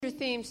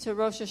themes to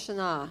Rosh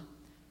Hashanah.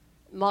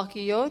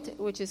 Malchiyot,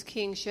 which is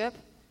kingship,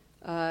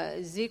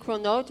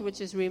 Zikronot,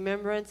 which is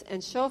remembrance,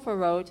 and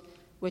Shofarot,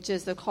 which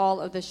is the call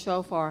of the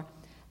shofar.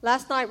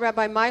 Last night,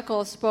 Rabbi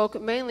Michael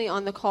spoke mainly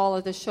on the call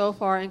of the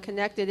shofar and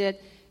connected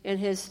it in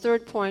his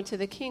third point to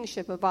the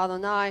kingship of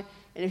Adonai.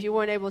 And if you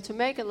weren't able to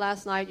make it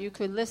last night, you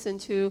could listen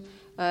to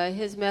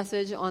his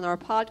message on our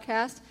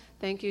podcast.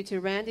 Thank you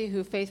to Randy,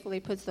 who faithfully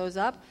puts those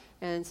up.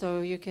 And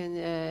so you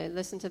can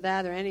listen to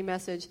that or any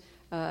message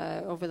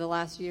over the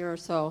last year or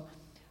so.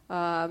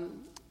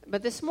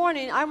 But this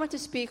morning, I want to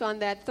speak on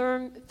that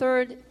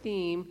third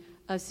theme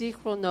of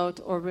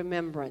Zikronot, or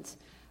remembrance.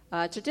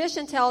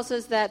 Tradition tells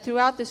us that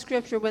throughout the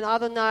scripture, when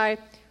Adonai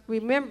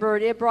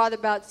remembered, it brought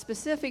about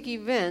specific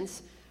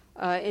events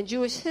in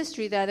Jewish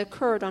history that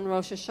occurred on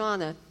Rosh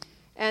Hashanah.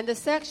 And the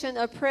section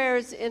of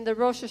prayers in the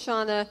Rosh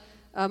Hashanah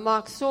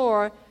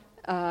Machzor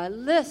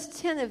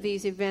lists 10 of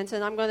these events,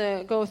 and I'm going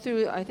to go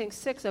through, I think,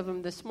 6 of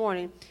them this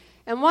morning.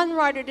 And one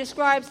writer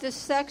describes this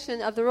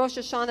section of the Rosh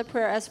Hashanah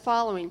prayer as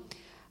following.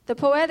 The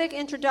poetic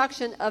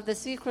introduction of the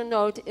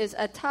Zikronot is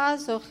Ata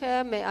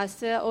Zocher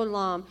Me'aseh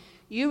Olam.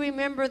 You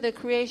remember the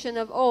creation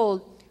of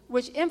old,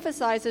 which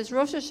emphasizes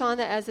Rosh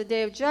Hashanah as a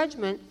day of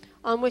judgment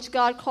on which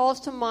God calls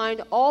to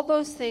mind all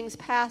those things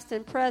past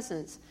and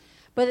present.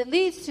 But it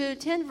leads to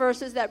 10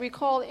 verses that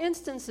recall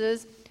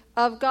instances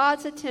of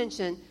God's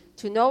attention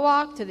to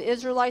Noah, to the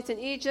Israelites in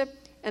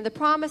Egypt, and the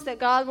promise that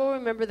God will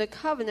remember the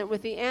covenant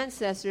with the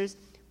ancestors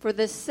for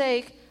the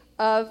sake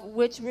of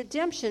which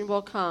redemption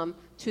will come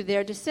to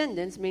their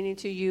descendants, meaning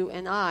to you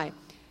and I.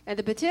 And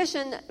the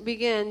petition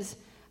begins,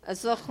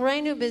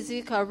 Zachrenu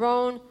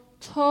b'zikaron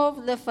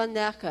tov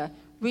lefanecha.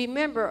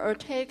 Remember or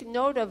take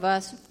note of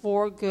us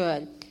for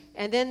good.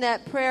 And then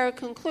that prayer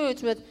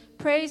concludes with,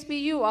 Praise be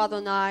you,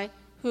 Adonai,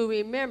 who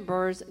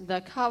remembers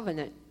the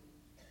covenant.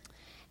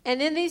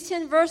 And in these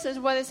 10 verses,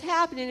 what is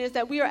happening is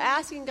that we are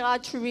asking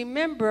God to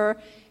remember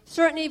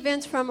certain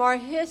events from our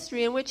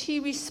history in which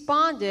he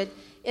responded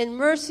in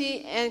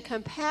mercy and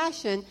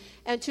compassion,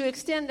 and to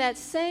extend that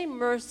same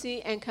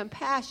mercy and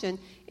compassion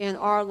in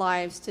our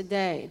lives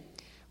today.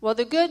 Well,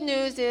 the good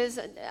news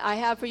I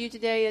have for you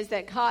today is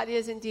that God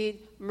is indeed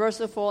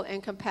merciful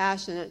and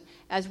compassionate,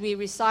 as we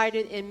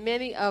recited in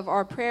many of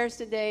our prayers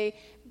today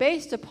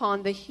based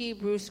upon the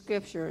Hebrew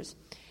Scriptures.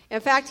 In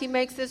fact, he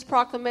makes this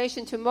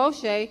proclamation to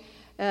Moshe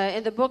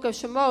in the book of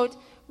Shemot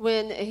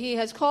when he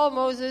has called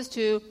Moses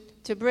to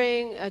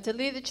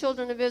lead the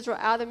children of Israel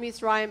out of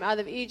Mitzrayim, out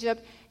of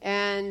Egypt,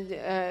 and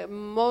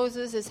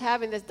Moses is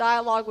having this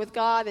dialogue with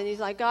God, and he's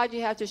like, God,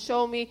 you have to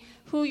show me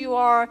who you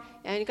are.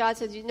 And God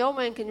says, no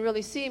man can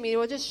really see me.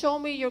 Well, just show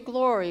me your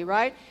glory,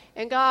 right?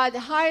 And God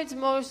hides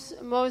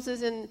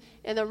Moses in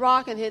the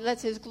rock, and he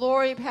lets his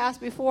glory pass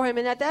before him.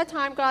 And at that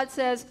time, God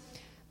says,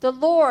 the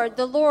Lord,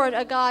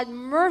 a God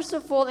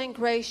merciful and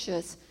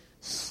gracious,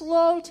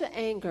 slow to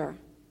anger,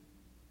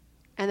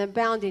 and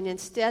abounding in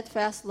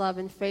steadfast love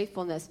and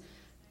faithfulness.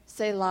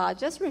 Selah,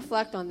 just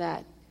reflect on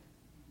that.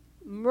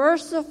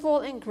 Merciful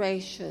and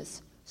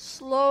gracious,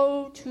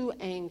 slow to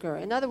anger.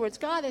 In other words,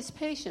 God is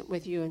patient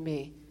with you and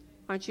me.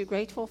 Aren't you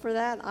grateful for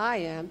that? I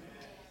am.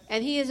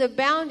 And he is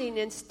abounding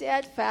in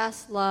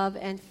steadfast love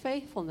and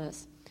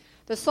faithfulness.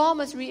 The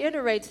psalmist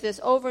reiterates this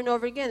over and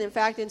over again. In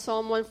fact, in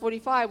Psalm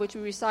 145, which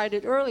we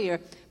recited earlier.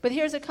 But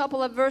here's a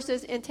couple of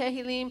verses in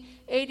Tehillim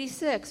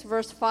 86,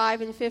 verse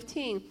 5 and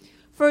 15.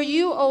 For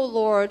you, O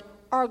Lord,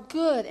 are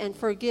good and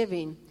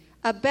forgiving,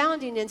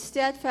 abounding in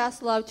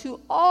steadfast love to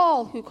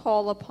all who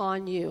call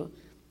upon you.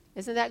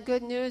 Isn't that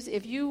good news?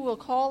 If you will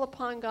call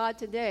upon God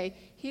today,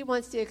 he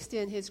wants to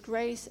extend his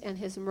grace and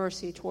his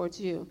mercy towards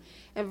you.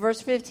 And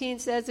verse 15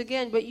 says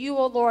again, but you,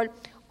 O Lord,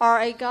 are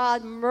a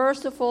God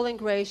merciful and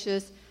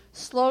gracious,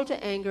 slow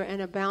to anger,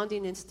 and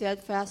abounding in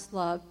steadfast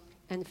love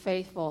and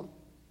faithfulness.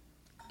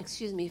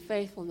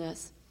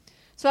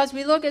 So as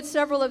we look at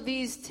several of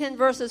these 10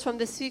 verses from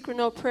the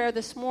Zikronot prayer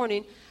this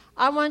morning,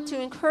 I want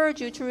to encourage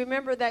you to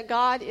remember that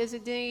God is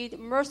indeed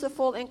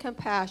merciful and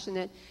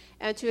compassionate,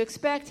 and to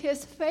expect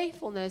his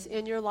faithfulness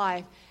in your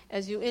life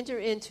as you enter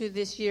into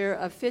this year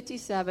of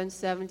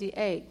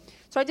 5778.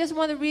 So I just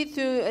want to read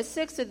through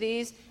 6 of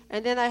these,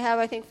 and then I have,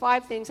 I think,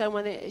 5 things I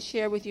want to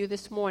share with you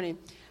this morning.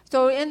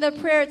 So in the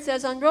prayer it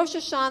says, on Rosh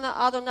Hashanah,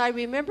 Adonai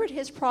remembered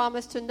his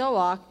promise to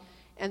Noah,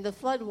 and the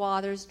flood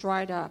waters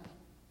dried up.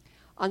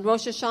 On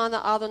Rosh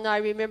Hashanah, Adonai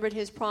remembered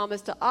his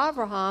promise to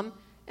Abraham,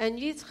 and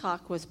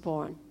Yitzchak was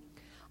born.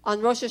 On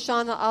Rosh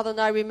Hashanah,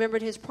 Adonai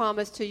remembered his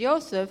promise to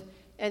Joseph,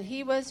 and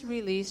he was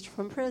released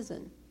from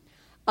prison.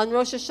 On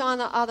Rosh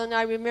Hashanah,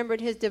 Adonai remembered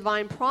his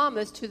divine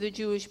promise to the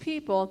Jewish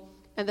people,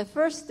 and the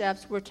first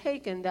steps were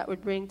taken that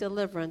would bring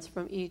deliverance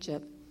from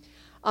Egypt.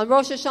 On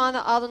Rosh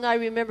Hashanah, Adonai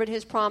remembered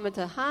his promise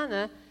to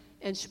Hannah,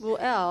 and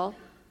Shmuel,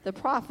 the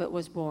prophet,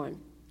 was born.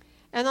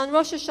 And on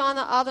Rosh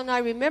Hashanah,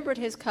 Adonai remembered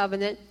his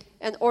covenant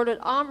and ordered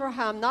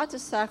Abraham not to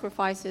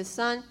sacrifice his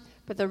son,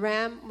 but the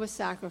ram was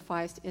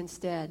sacrificed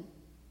instead.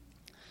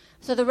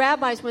 So the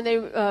rabbis, when they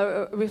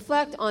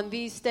reflect on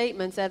these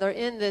statements that are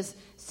in this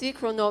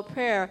Zikronot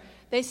prayer,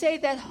 they say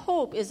that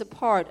hope is a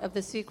part of the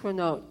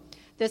Zikronot.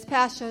 This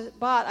past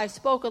Shabbat, I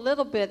spoke a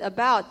little bit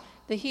about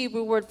the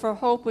Hebrew word for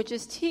hope, which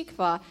is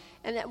tikva,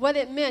 and what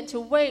it meant to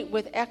wait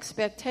with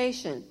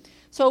expectation.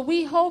 So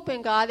we hope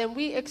in God and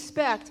we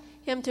expect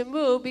him to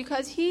move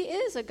because he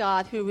is a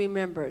God who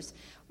remembers.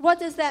 What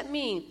does that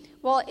mean?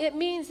 Well, it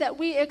means that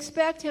we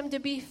expect him to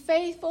be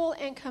faithful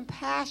and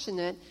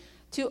compassionate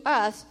to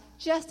us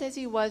just as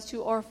he was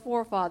to our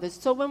forefathers.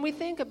 So when we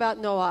think about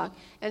Noah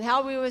and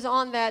how he was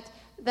on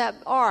that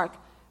ark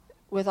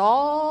with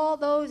all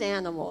those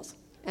animals,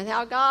 and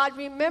how God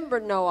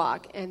remembered Noah,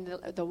 and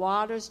the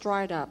waters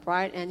dried up,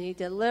 right? And he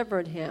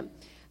delivered him.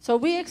 So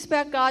we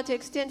expect God to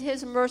extend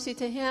his mercy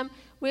to him.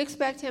 We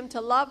expect him to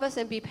love us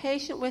and be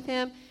patient with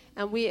him.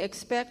 And we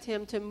expect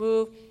him to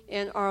move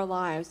in our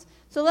lives.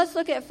 So let's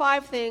look at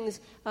 5 things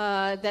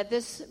that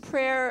this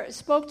prayer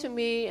spoke to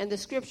me, and the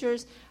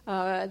scriptures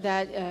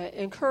that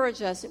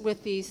encourage us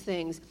with these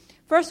things.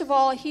 First of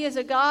all, he is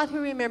a God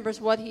who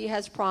remembers what he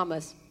has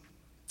promised.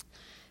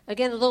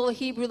 Again, a little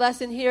Hebrew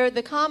lesson here.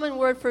 The common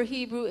word for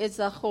Hebrew is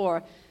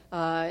zachor,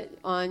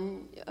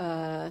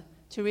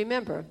 to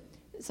remember,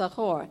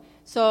 zachor.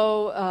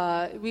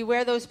 So we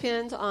wear those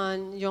pins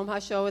on Yom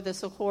HaShoah, the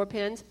zachor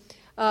pins.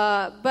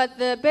 But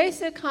the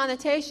basic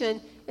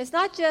connotation is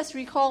not just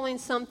recalling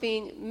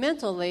something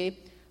mentally,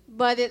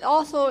 but it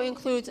also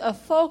includes a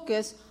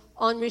focus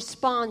on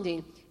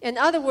responding. In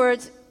other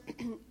words,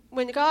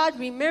 when God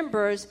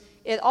remembers,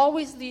 it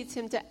always leads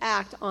him to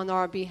act on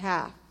our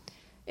behalf.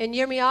 In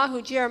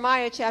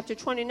Jeremiah chapter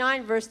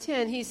 29, verse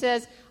 10, he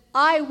says,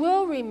 I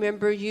will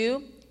remember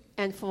you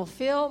and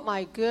fulfill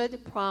my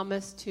good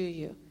promise to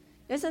you.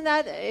 Isn't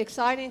that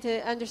exciting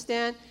to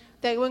understand?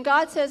 That when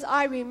God says,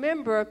 I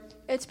remember,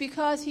 it's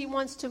because he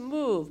wants to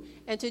move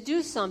and to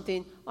do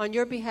something on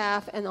your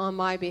behalf and on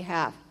my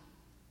behalf.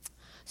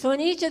 So in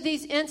each of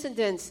these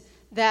incidents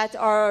that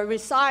are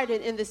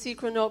recited in the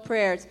secret note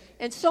prayers,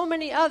 and so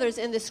many others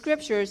in the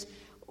scriptures,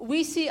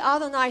 we see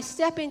Adonai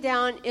stepping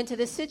down into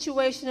the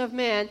situation of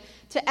man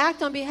to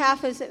act on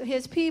behalf of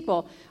his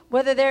people,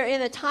 whether they're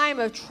in a time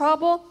of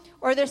trouble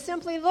or they're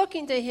simply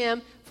looking to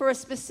him for a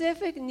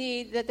specific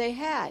need that they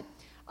had.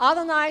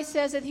 Adonai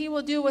says that he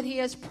will do what he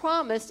has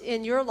promised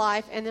in your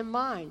life and in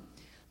mine.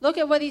 Look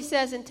at what he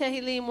says in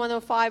Tehillim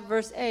 105,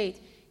 verse 8.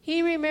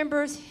 He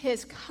remembers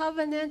his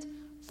covenant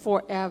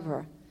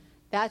forever.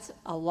 That's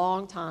a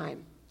long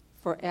time,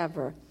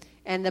 forever.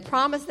 And the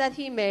promise that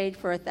he made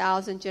for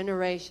 1,000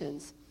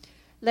 generations.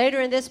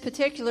 Later in this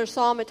particular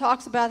psalm, it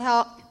talks about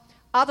how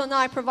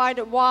Adonai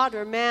provided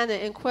water, manna,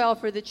 and quail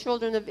for the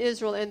children of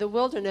Israel in the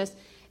wilderness,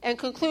 and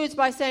concludes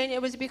by saying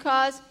it was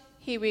because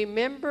he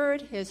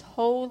remembered his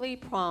holy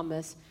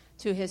promise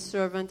to his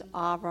servant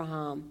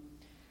Abraham.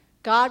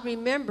 God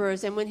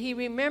remembers, and when he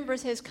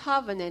remembers his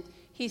covenant,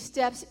 he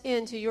steps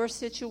into your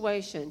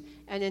situation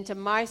and into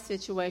my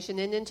situation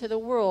and into the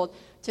world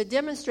to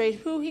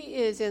demonstrate who he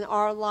is in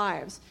our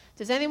lives.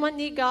 Does anyone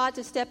need God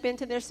to step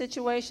into their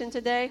situation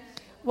today?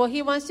 Well,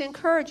 he wants to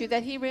encourage you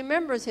that he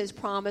remembers his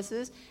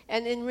promises,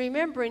 and in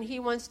remembering,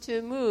 he wants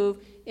to move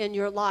in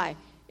your life.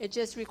 It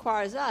just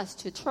requires us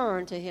to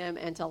turn to him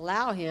and to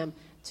allow him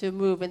to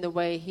move in the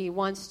way he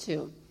wants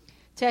to.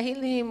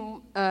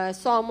 Tehillim,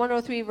 Psalm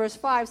 103, verse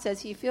 5 says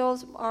he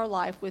fills our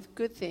life with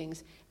good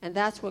things, and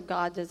that's what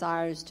God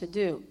desires to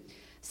do.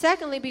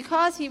 Secondly,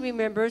 because he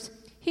remembers,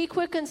 he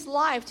quickens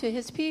life to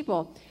his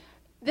people.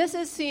 This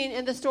is seen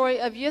in the story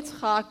of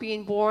Yitzchak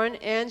being born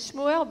and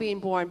Shmuel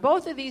being born.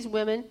 Both of these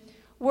women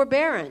were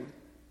barren.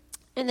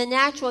 In the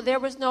natural, there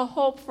was no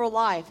hope for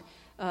life.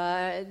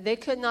 They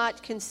could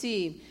not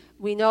conceive.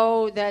 We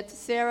know that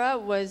Sarah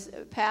was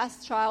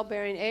past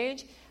childbearing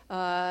age.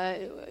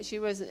 She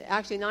was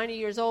actually 90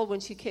 years old when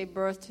she gave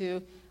birth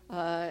to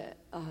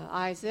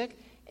Isaac.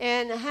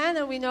 And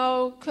Hannah, we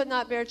know, could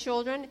not bear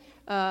children.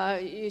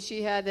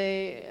 She had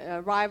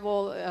a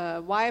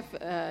rival wife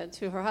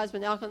to her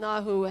husband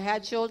Elkanah who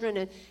had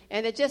children,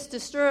 and it just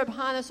disturbed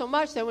Hannah so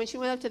much that when she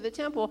went up to the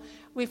temple,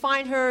 we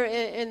find her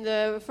in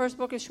the first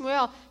book of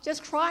Shmuel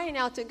just crying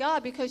out to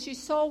God because she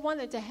so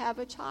wanted to have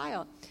a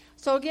child.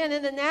 So again,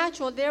 in the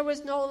natural, there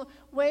was no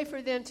way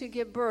for them to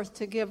give birth,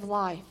 to give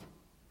life.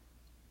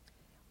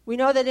 We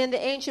know that in the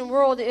ancient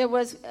world, it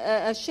was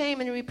a shame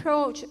and a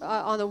reproach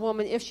on a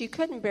woman if she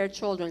couldn't bear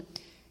children.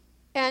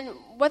 And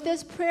what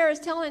this prayer is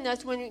telling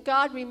us, when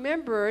God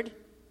remembered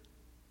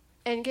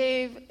and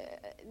gave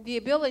the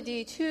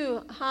ability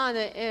to Hannah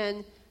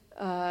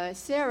and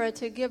Sarah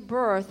to give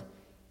birth,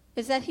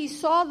 is that he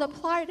saw the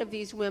plight of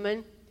these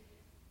women,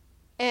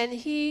 and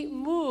he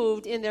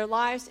moved in their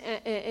lives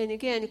and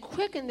again,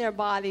 quickened their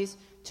bodies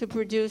to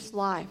produce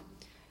life.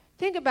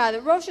 Think about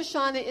it. Rosh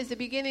Hashanah is the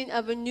beginning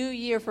of a new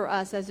year for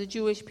us as a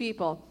Jewish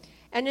people.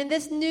 And in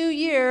this new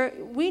year,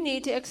 we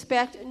need to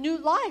expect new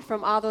life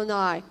from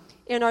Adonai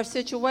in our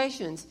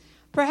situations.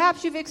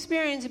 Perhaps you've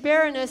experienced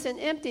barrenness and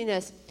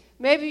emptiness.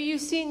 Maybe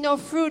you've seen no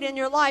fruit in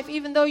your life,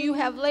 even though you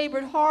have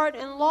labored hard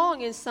and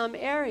long in some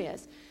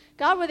areas.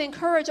 God would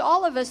encourage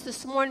all of us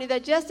this morning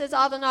that just as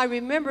Adonai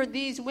remembered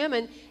these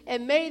women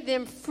and made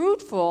them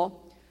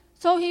fruitful,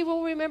 so he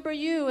will remember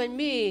you and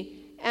me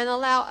and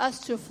allow us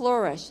to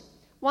flourish.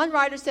 One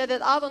writer said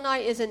that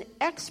Adonai is an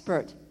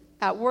expert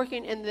at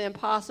working in the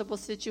impossible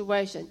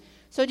situation.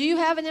 So do you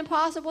have an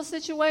impossible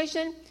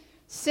situation?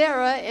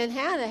 Sarah and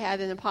Hannah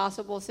had an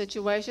impossible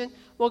situation.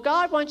 Well,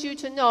 God wants you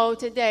to know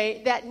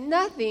today that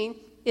nothing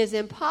is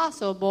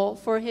impossible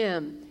for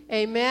him.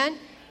 Amen?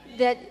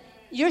 That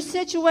your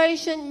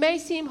situation may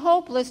seem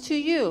hopeless to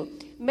you.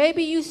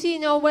 Maybe you see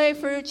no way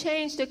for a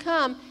change to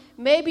come.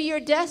 Maybe you're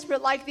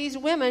desperate like these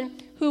women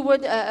who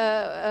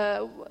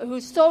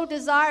so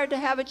desired to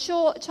have a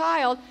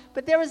child,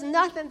 but there was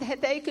nothing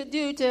that they could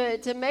do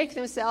to make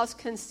themselves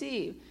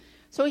conceive.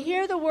 So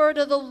hear the word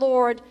of the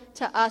Lord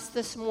to us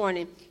this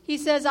morning. He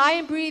says, I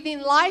am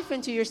breathing life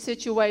into your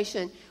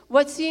situation.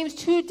 What seems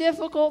too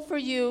difficult for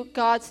you,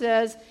 God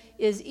says,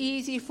 is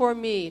easy for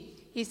me.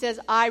 He says,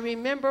 I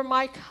remember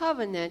my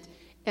covenant,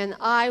 and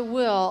I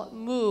will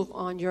move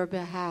on your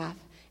behalf.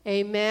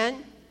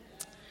 Amen.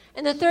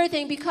 And the third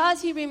thing,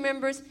 because he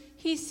remembers,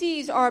 he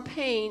sees our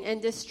pain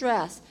and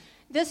distress.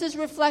 This is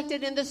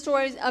reflected in the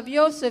stories of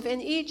Joseph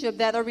in Egypt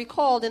that are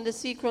recalled in the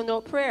Secret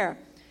Note prayer.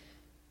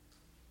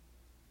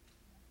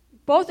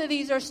 Both of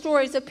these are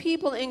stories of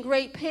people in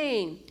great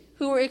pain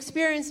who were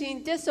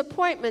experiencing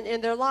disappointment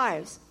in their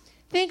lives.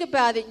 Think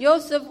about it.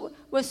 Joseph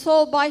was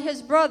sold by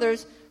his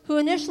brothers who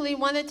initially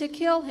wanted to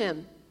kill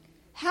him.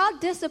 How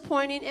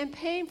disappointing and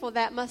painful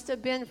that must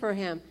have been for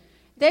him.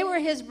 They were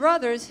his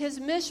brothers, his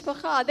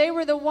mishpachah. They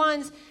were the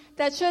ones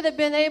that should have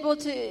been able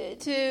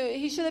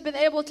he should have been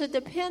able to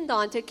depend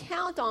on, to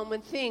count on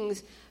when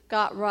things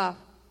got rough.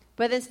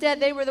 But instead,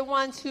 they were the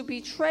ones who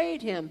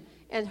betrayed him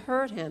and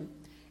hurt him.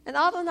 And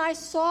Adonai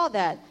saw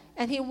that,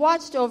 and he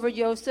watched over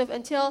Joseph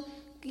until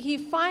he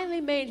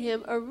finally made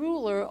him a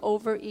ruler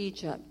over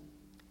Egypt.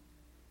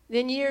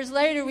 Then years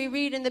later, we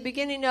read in the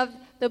beginning of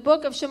the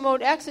book of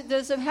Shemot,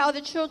 Exodus, of how the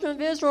children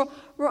of Israel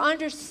were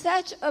under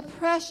such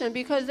oppression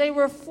because they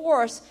were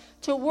forced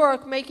to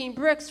work making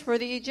bricks for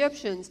the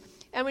Egyptians.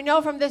 And we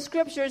know from the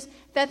scriptures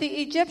that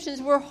the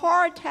Egyptians were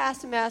hard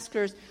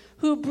taskmasters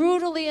who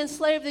brutally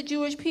enslaved the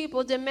Jewish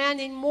people,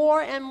 demanding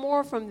more and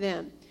more from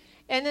them.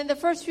 And in the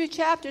first few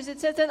chapters, it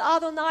says that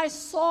Adonai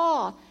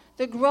saw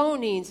the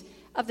groanings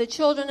of the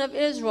children of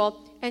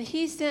Israel, and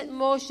he sent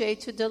Moshe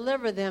to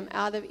deliver them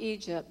out of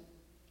Egypt.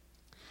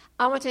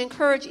 I want to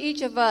encourage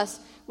each of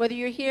us, whether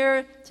you're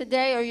here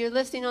today or you're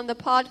listening on the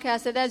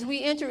podcast, that as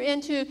we enter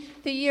into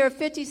the year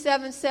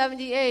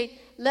 5778,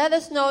 let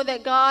us know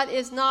that God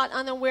is not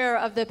unaware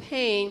of the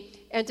pain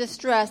and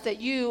distress that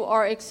you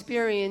are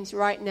experiencing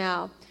right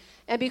now.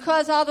 And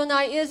because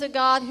Adonai is a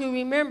God who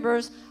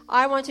remembers,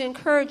 I want to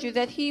encourage you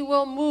that he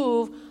will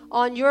move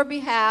on your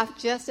behalf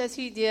just as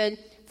he did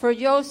for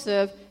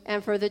Joseph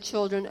and for the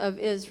children of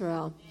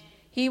Israel.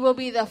 He will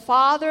be the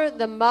father,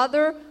 the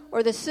mother,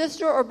 or the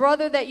sister or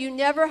brother that you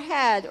never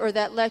had or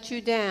that let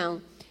you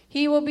down.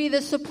 He will be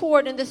the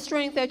support and the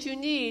strength that you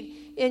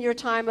need in your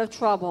time of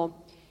trouble.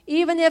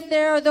 Even if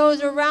there are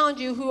those around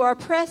you who are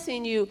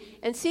pressing you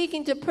and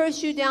seeking to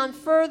push you down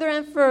further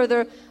and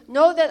further,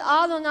 know that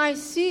Adonai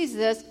sees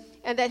this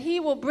and that he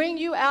will bring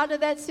you out of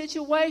that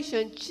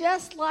situation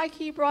just like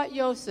he brought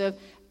Joseph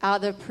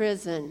out of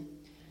prison.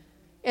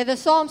 In the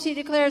Psalms, he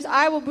declares,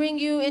 I will bring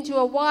you into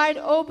a wide,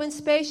 open,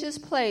 spacious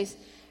place,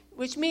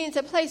 which means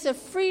a place of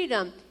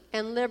freedom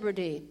and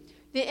liberty.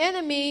 The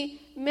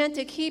enemy meant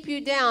to keep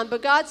you down,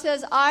 but God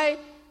says,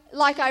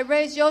 like I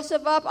raised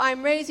Joseph up,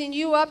 I'm raising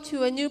you up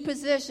to a new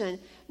position.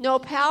 No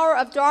power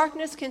of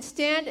darkness can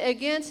stand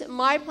against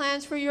my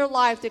plans for your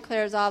life,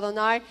 declares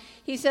Adonai.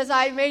 He says,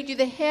 I made you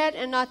the head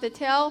and not the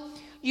tail.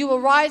 You will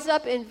rise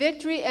up in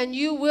victory, and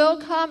you will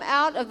come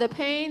out of the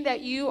pain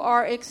that you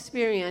are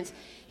experiencing.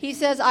 He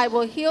says, I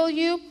will heal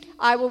you.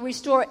 I will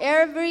restore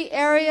every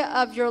area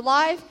of your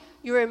life,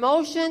 your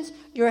emotions,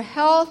 your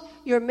health,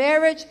 your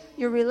marriage,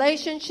 your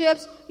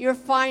relationships, your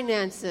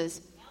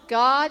finances.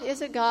 God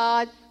is a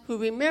God who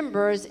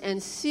remembers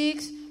and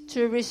seeks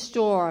to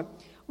restore.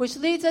 Which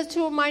leads us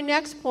to my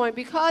next point.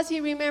 Because he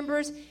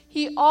remembers,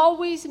 he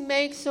always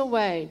makes a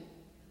way.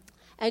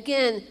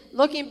 Again,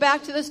 looking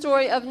back to the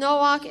story of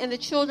Noah and the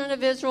children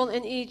of Israel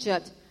in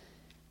Egypt,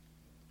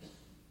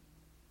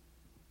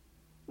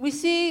 we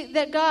see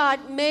that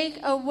God made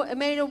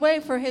a way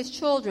for his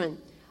children.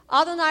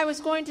 Adonai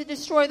was going to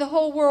destroy the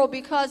whole world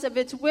because of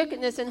its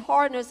wickedness and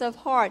hardness of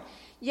heart.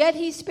 Yet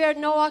he spared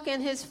Noah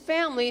and his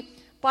family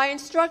by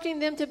instructing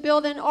them to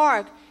build an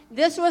ark.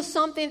 This was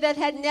something that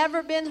had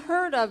never been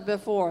heard of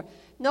before.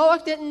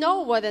 Noah didn't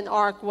know what an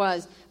ark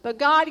was, but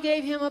God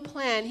gave him a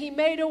plan. He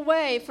made a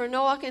way for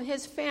Noah and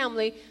his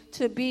family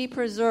to be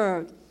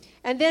preserved.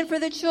 And then for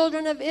the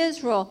children of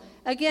Israel,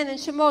 again in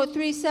Shemot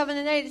 3, 7,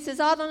 and 8, it says,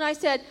 Adonai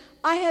said,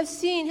 I have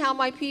seen how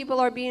my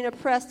people are being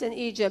oppressed in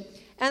Egypt,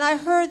 and I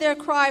heard their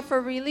cry for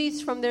release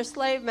from their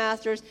slave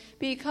masters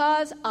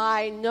because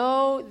I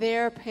know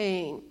their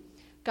pain.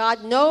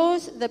 God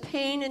knows the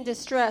pain and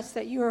distress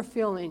that you are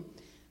feeling.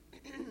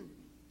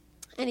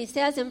 And he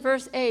says in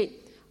verse 8,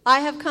 I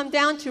have come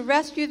down to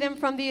rescue them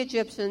from the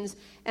Egyptians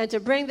and to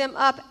bring them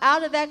up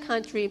out of that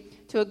country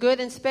to a good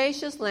and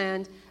spacious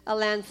land, a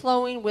land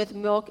flowing with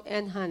milk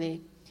and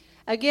honey.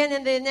 Again,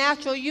 in the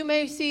natural, you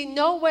may see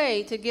no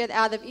way to get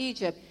out of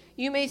Egypt.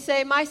 You may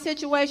say, my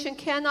situation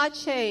cannot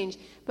change.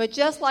 But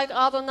just like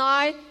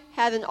Adonai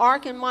had an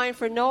ark in mind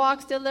for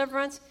Noah's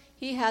deliverance,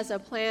 he has a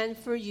plan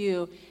for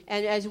you.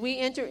 And as we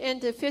enter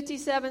into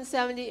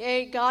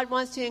 5778, God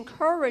wants to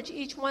encourage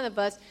each one of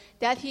us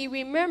that he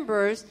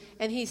remembers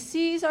and he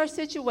sees our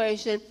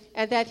situation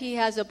and that he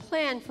has a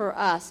plan for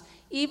us,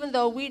 even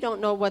though we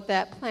don't know what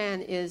that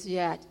plan is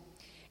yet.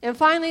 And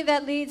finally,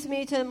 that leads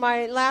me to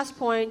my last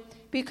point.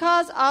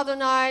 Because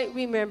Adonai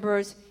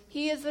remembers,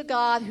 he is the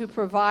God who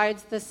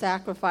provides the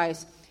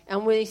sacrifice.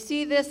 And we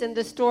see this in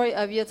the story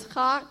of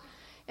Yitzchak.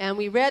 And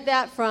we read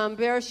that from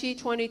Bereshit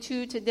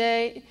 22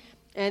 today.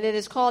 And it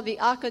is called the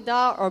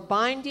Akedah, or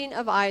binding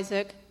of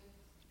Isaac,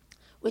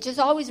 which is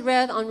always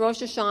read on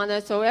Rosh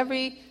Hashanah. So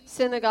every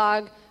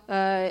synagogue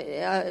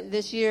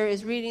this year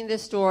is reading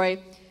this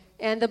story.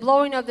 And the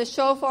blowing of the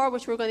shofar,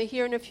 which we're going to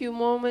hear in a few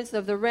moments,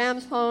 of the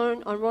ram's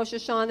horn on Rosh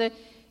Hashanah,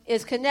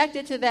 is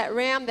connected to that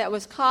ram that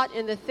was caught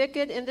in the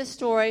thicket in the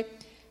story.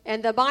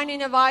 And the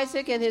binding of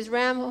Isaac and his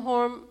ram's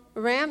horn,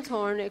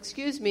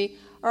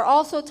 are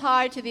also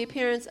tied to the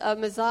appearance of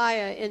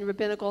Messiah in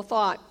rabbinical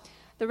thought.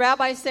 The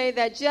rabbis say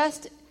that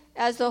just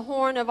as the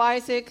horn of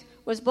Isaac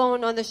was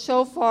blown on the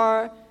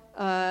shofar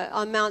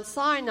on Mount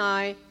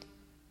Sinai,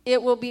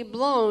 it will be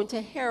blown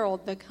to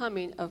herald the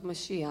coming of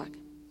Mashiach.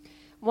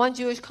 One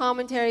Jewish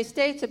commentary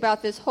states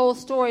about this whole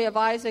story of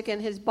Isaac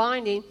and his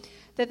binding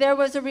that there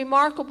was a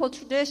remarkable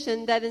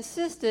tradition that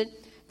insisted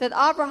that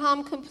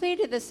Abraham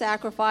completed the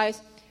sacrifice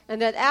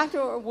and that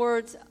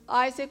afterwards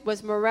Isaac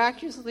was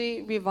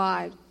miraculously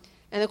revived.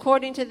 And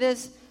according to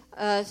this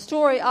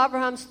story,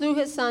 Abraham slew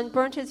his son,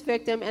 burnt his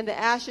victim, and the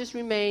ashes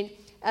remained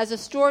as a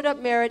stored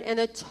up merit and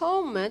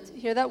atonement,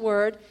 hear that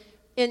word,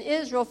 in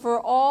Israel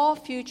for all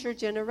future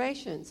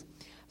generations.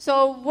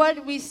 So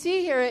what we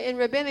see here in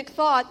rabbinic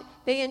thought,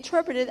 they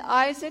interpreted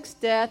Isaac's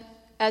death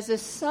as a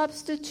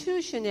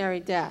substitutionary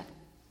death.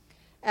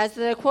 As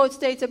the quote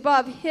states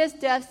above, his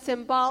death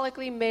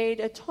symbolically made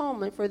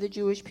atonement for the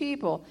Jewish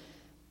people.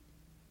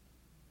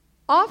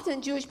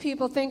 Often Jewish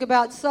people think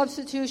about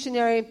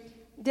substitutionary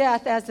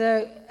death as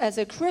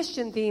a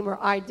Christian theme or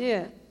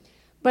idea.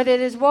 But it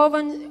is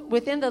woven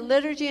within the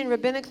liturgy and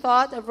rabbinic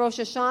thought of Rosh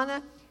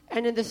Hashanah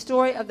and in the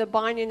story of the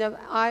binding of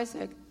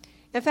Isaac.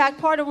 In fact,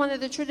 part of one of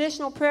the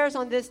traditional prayers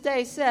on this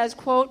day says,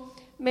 quote,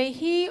 "May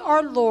he,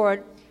 our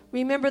Lord,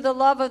 remember the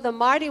love of the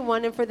Mighty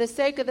One, and for the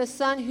sake of the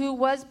Son who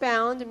was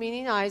bound,"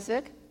 meaning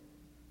Isaac,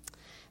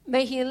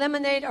 "may he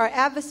eliminate our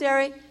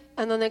adversary,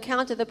 and on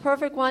account of the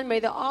Perfect One, may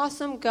the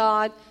awesome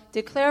God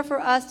declare for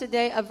us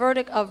today a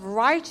verdict of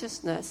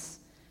righteousness."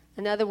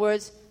 In other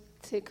words,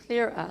 to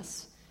clear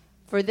us.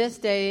 For this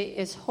day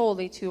is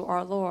holy to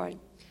our Lord.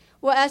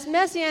 Well, as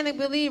Messianic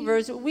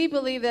believers, we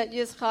believe that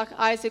Yitzchak,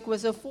 Isaac,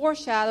 was a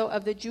foreshadow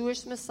of the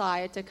Jewish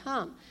Messiah to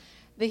come.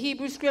 The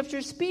Hebrew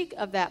Scriptures speak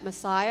of that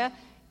Messiah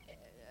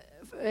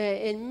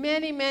in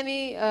many,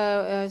 many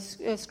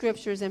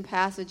scriptures and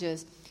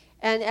passages.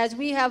 And as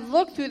we have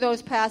looked through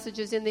those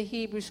passages in the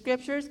Hebrew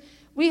Scriptures,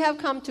 we have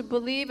come to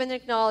believe and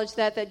acknowledge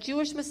that the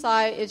Jewish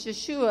Messiah is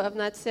Yeshua of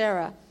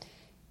Nazareth.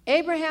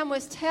 Abraham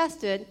was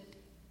tested,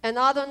 and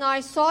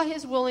Adonai saw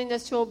his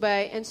willingness to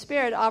obey and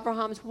spared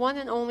Abraham's one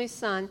and only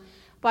son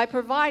by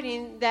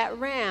providing that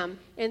ram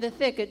in the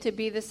thicket to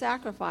be the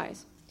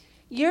sacrifice.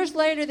 Years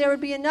later, there would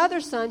be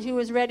another son who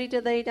was ready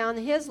to lay down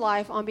his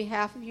life on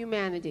behalf of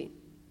humanity.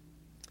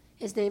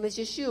 His name is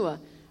Yeshua.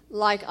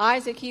 Like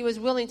Isaac, he was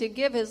willing to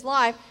give his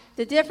life.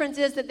 The difference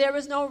is that there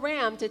was no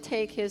ram to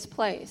take his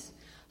place.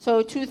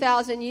 So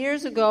 2,000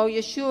 years ago,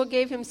 Yeshua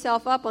gave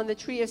himself up on the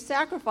tree of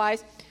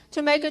sacrifice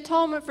to make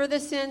atonement for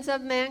the sins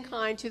of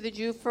mankind, to the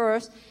Jew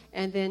first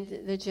and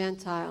then the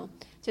Gentile.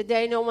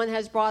 Today, no one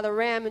has brought a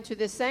ram into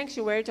this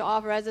sanctuary to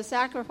offer as a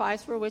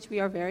sacrifice, for which we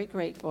are very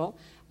grateful.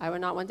 I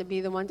would not want to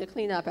be the one to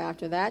clean up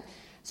after that.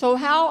 So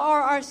how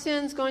are our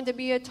sins going to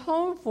be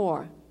atoned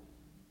for?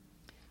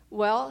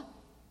 Well,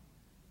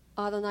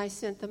 Adonai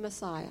sent the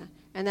Messiah.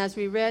 And as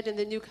we read in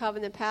the New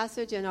Covenant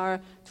passage in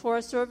our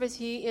Torah service,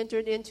 he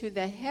entered into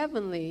the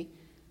heavenly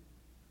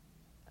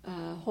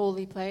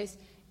holy place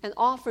and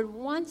offered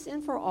once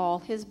and for all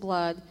his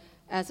blood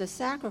as a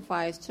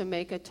sacrifice to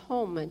make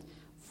atonement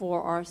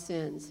for our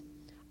sins.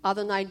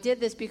 Adonai did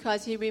this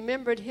because he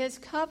remembered his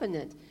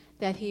covenant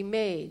that he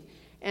made.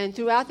 And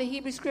throughout the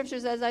Hebrew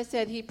Scriptures, as I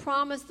said, he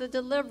promised the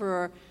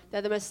deliverer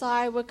that the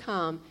Messiah would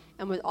come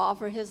and would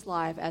offer his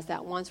life as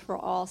that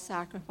once-for-all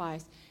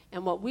sacrifice.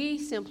 And what we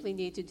simply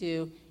need to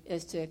do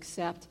is to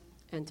accept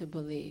and to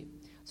believe.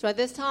 So at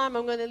this time,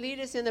 I'm going to lead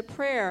us in a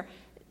prayer,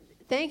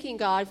 thanking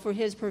God for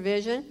his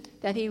provision,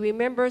 that he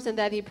remembers and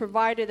that he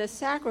provided a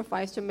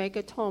sacrifice to make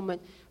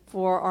atonement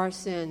for our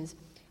sins.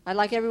 I'd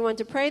like everyone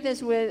to pray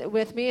this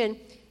with me and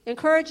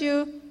encourage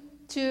you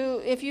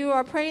to, if you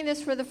are praying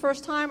this for the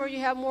first time or you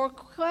have more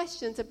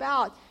questions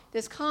about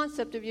this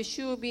concept of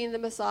Yeshua being the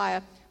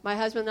Messiah, My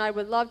husband and I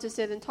would love to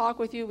sit and talk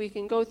with you. We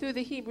can go through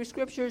the Hebrew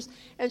Scriptures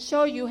and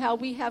show you how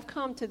we have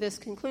come to this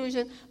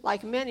conclusion,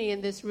 like many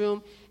in this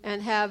room,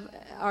 and have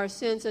our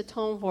sins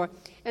atoned for.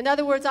 In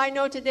other words, I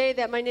know today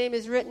that my name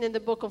is written in the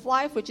book of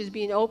life, which is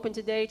being opened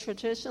today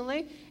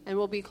traditionally and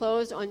will be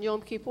closed on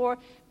Yom Kippur,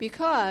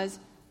 because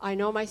I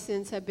know my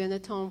sins have been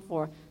atoned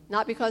for.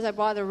 Not because I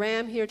brought a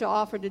ram here to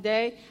offer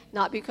today,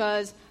 not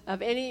because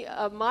of any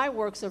of my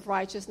works of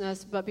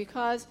righteousness, but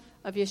because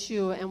of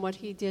Yeshua and what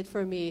he did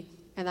for me.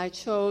 And I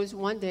chose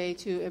one day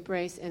to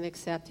embrace and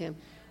accept him.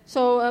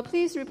 So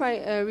please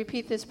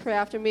repeat this prayer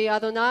after me.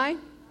 Adonai,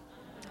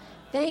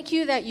 thank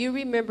you that you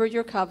remember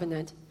your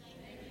covenant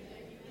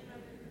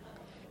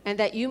and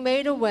that you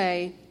made a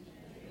way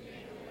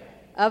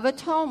of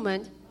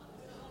atonement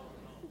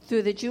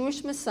through the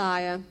Jewish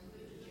Messiah,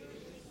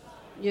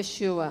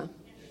 Yeshua.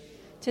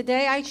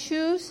 Today I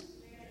choose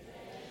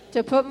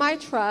to put my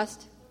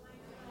trust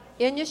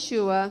in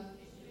Yeshua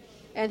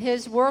and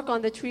his work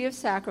on the tree of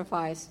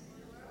sacrifice.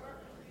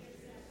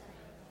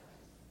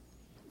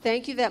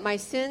 Thank you that my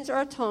sins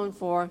are atoned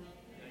for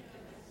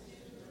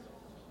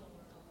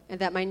and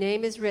that my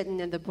name is written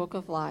in the book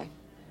of life.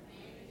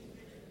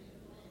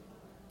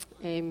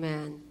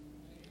 Amen.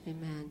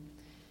 Amen.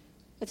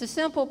 It's a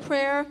simple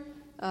prayer,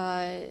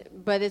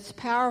 but it's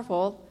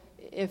powerful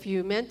if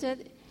you meant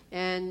it.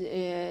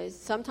 And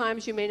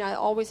sometimes you may not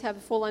always have a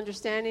full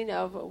understanding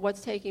of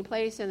what's taking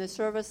place in a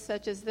service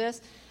such as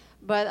this.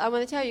 But I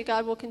want to tell you,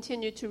 God will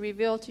continue to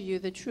reveal to you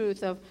the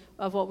truth of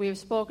what we have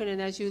spoken.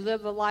 And as you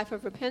live a life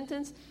of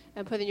repentance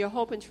and putting your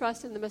hope and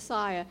trust in the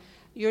Messiah,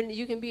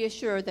 you can be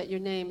assured that your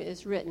name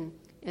is written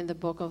in the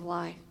book of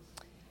life.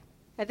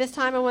 At this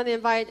time, I want to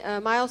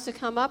invite Miles to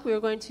come up. We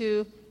are going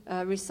to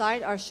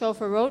recite our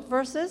Shofarot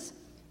verses.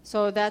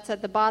 So that's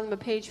at the bottom of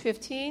page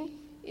 15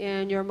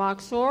 in your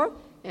Machzor.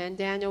 And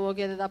Daniel will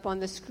get it up on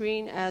the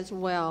screen as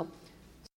well.